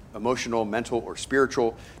 emotional, mental, or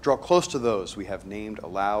spiritual. Draw close to those we have named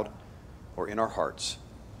aloud or in our hearts.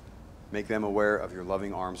 Make them aware of your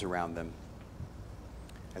loving arms around them.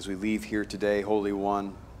 As we leave here today, Holy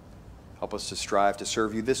One, help us to strive to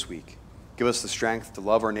serve you this week. Give us the strength to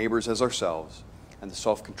love our neighbors as ourselves and the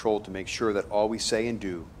self-control to make sure that all we say and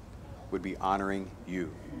do would be honoring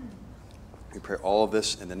you. We pray all of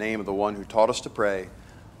this in the name of the one who taught us to pray,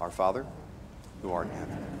 our Father, who art in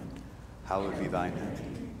heaven. Hallowed be thy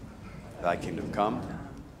name. Thy kingdom come,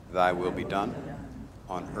 thy will be done,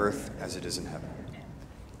 on earth as it is in heaven.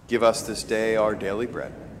 Give us this day our daily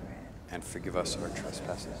bread, and forgive us our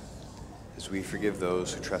trespasses, as we forgive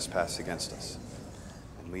those who trespass against us.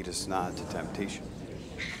 And lead us not into temptation,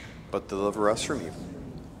 but deliver us from evil.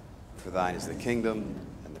 For thine is the kingdom,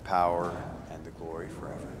 and the power, and the glory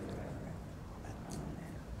forever.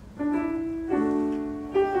 Amen.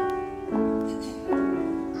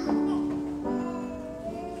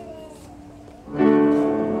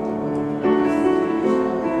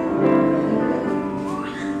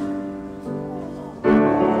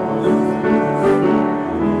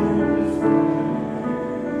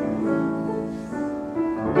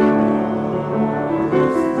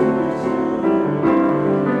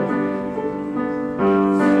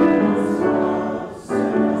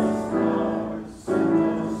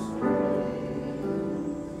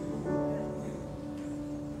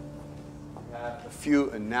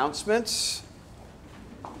 Announcements.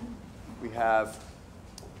 We have.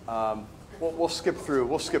 We'll skip through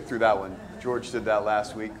that one. George did that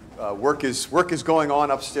last week. Work is going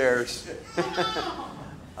on upstairs.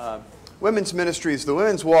 Women's Ministries. The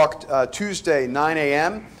Women's Walk Tuesday 9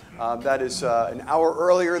 a.m. That is an hour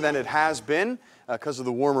earlier than it has been because of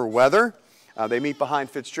the warmer weather. They meet behind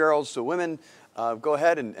Fitzgerald's. So women, go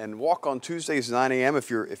ahead and walk on Tuesdays 9 a.m. if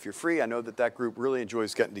you're free. I know that group really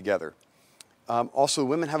enjoys getting together. Also,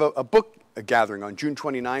 women have a book gathering on June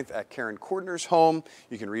 29th at Karen Cordner's home.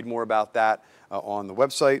 You can read more about that on the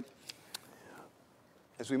website.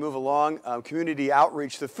 As we move along, community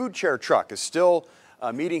outreach, the food chair truck is still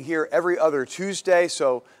meeting here every other Tuesday.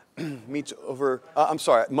 So meets over,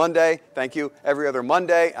 Monday, thank you, every other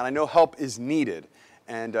Monday. And I know help is needed.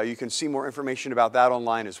 And you can see more information about that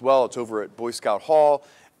online as well. It's over at Boy Scout Hall.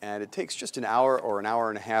 And it takes just an hour or an hour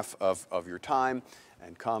and a half of your time.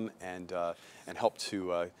 And come and help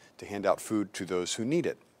to hand out food to those who need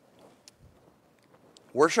it.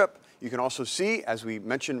 Worship, you can also see, as we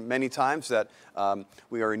mentioned many times, that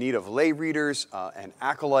we are in need of lay readers and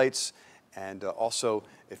acolytes. And also,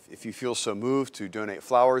 if you feel so moved to donate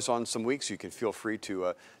flowers on some weeks, you can feel free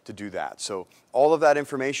to do that. So all of that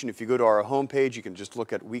information, if you go to our homepage, you can just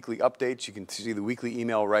look at weekly updates. You can see the weekly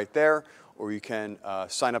email right there, or you can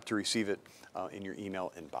sign up to receive it in your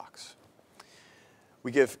email inbox.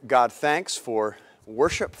 We give God thanks for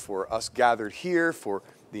worship, for us gathered here, for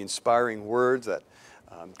the inspiring words that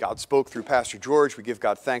God spoke through Pastor George. We give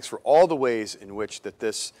God thanks for all the ways in which that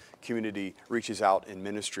this community reaches out in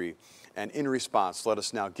ministry. And in response, let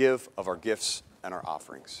us now give of our gifts and our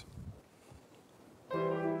offerings.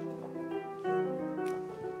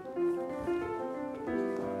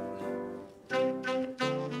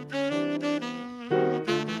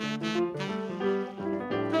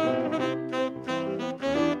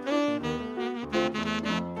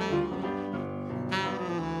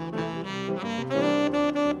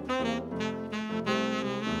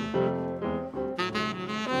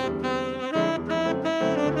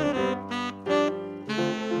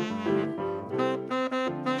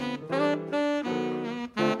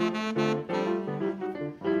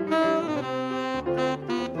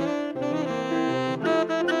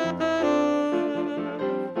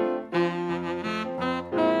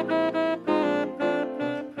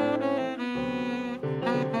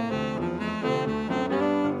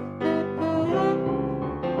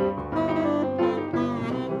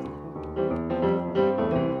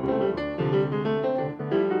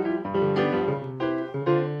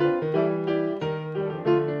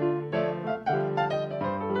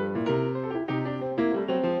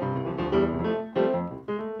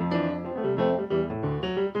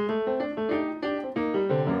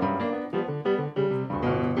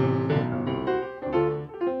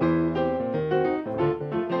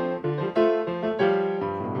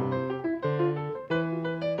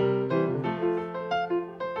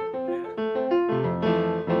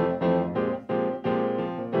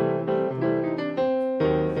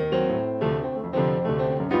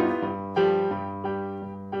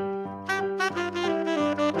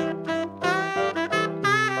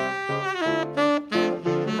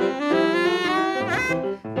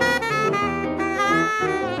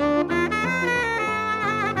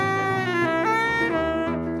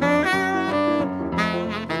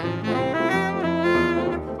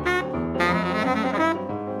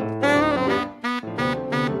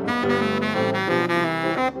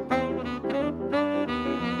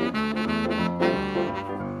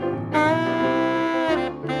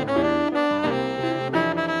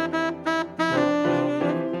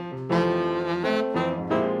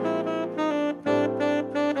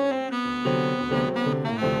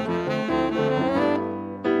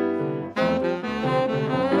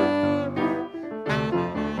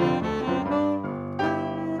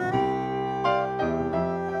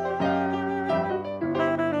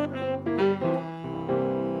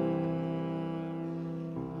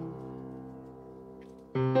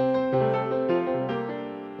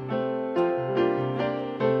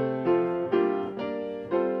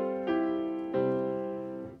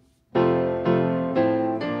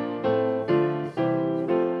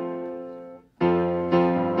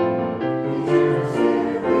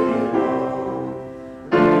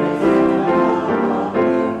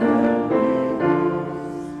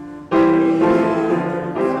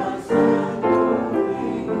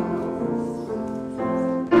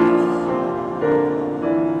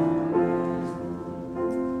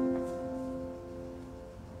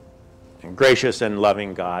 gracious and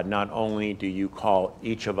loving God, not only do you call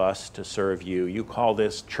each of us to serve you, you call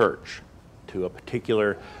this church to a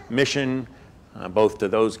particular mission, both to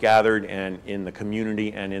those gathered and in the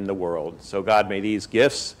community and in the world. So God, may these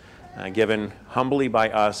gifts given humbly by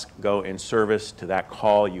us go in service to that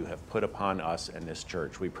call you have put upon us in this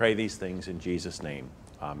church. We pray these things in Jesus' name.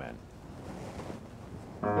 Amen.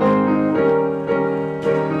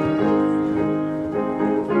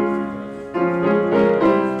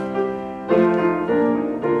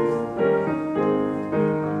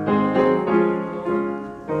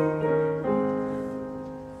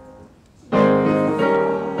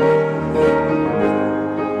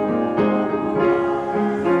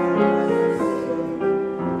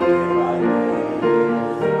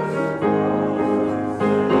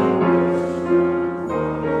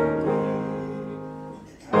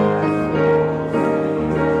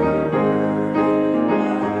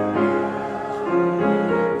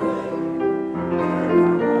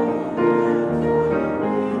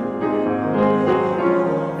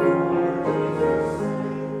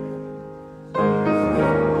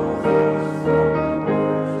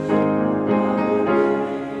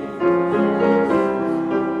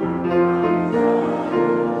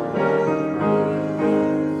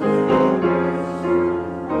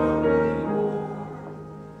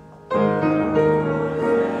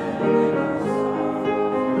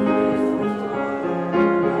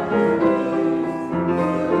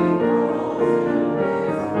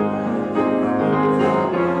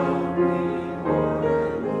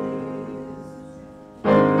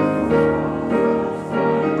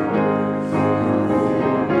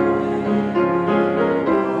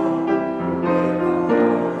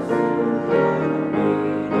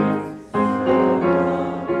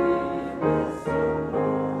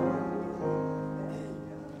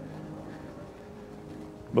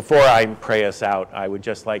 Before I pray us out, I would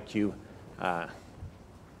just like you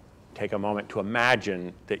take a moment to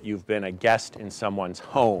imagine that you've been a guest in someone's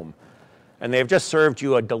home and they've just served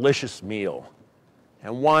you a delicious meal.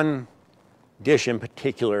 And one dish in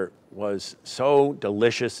particular was so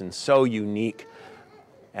delicious and so unique,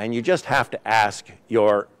 and you just have to ask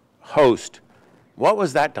your host, what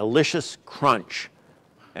was that delicious crunch?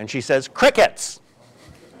 And she says, crickets.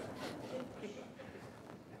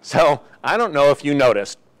 So I don't know if you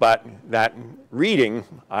noticed, but that reading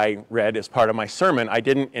I read as part of my sermon, I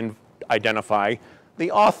didn't identify the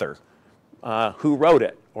author who wrote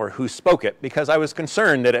it or who spoke it, because I was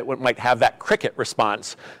concerned that it might have that cricket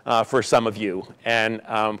response for some of you and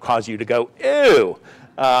cause you to go, ew.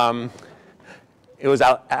 It was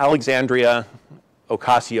Alexandria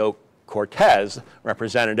Ocasio-Cortez,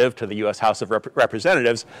 representative to the U.S. House of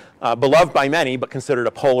Representatives, beloved by many, but considered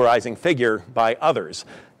a polarizing figure by others.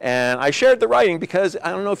 And I shared the writing because, I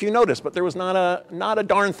don't know if you noticed, but there was not a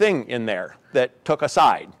darn thing in there that took a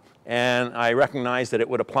side. And I recognized that it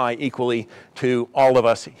would apply equally to all of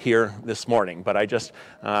us here this morning. But I just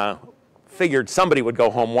figured somebody would go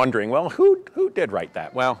home wondering, well, who did write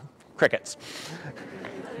that? Well, crickets.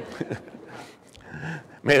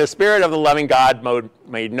 May the Spirit of the loving God,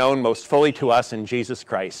 made known most fully to us in Jesus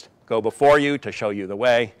Christ, go before you to show you the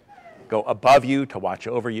way, go above you to watch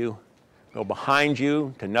over you, go behind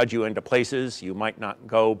you to nudge you into places you might not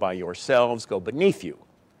go by yourselves, go beneath you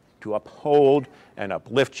to uphold and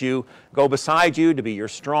uplift you, go beside you to be your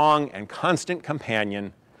strong and constant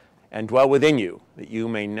companion, and dwell within you, that you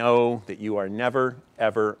may know that you are never,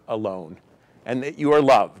 ever alone, and that you are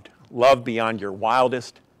loved beyond your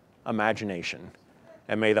wildest imagination.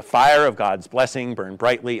 And may the fire of God's blessing burn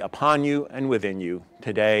brightly upon you and within you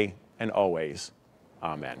today and always.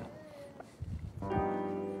 Amen.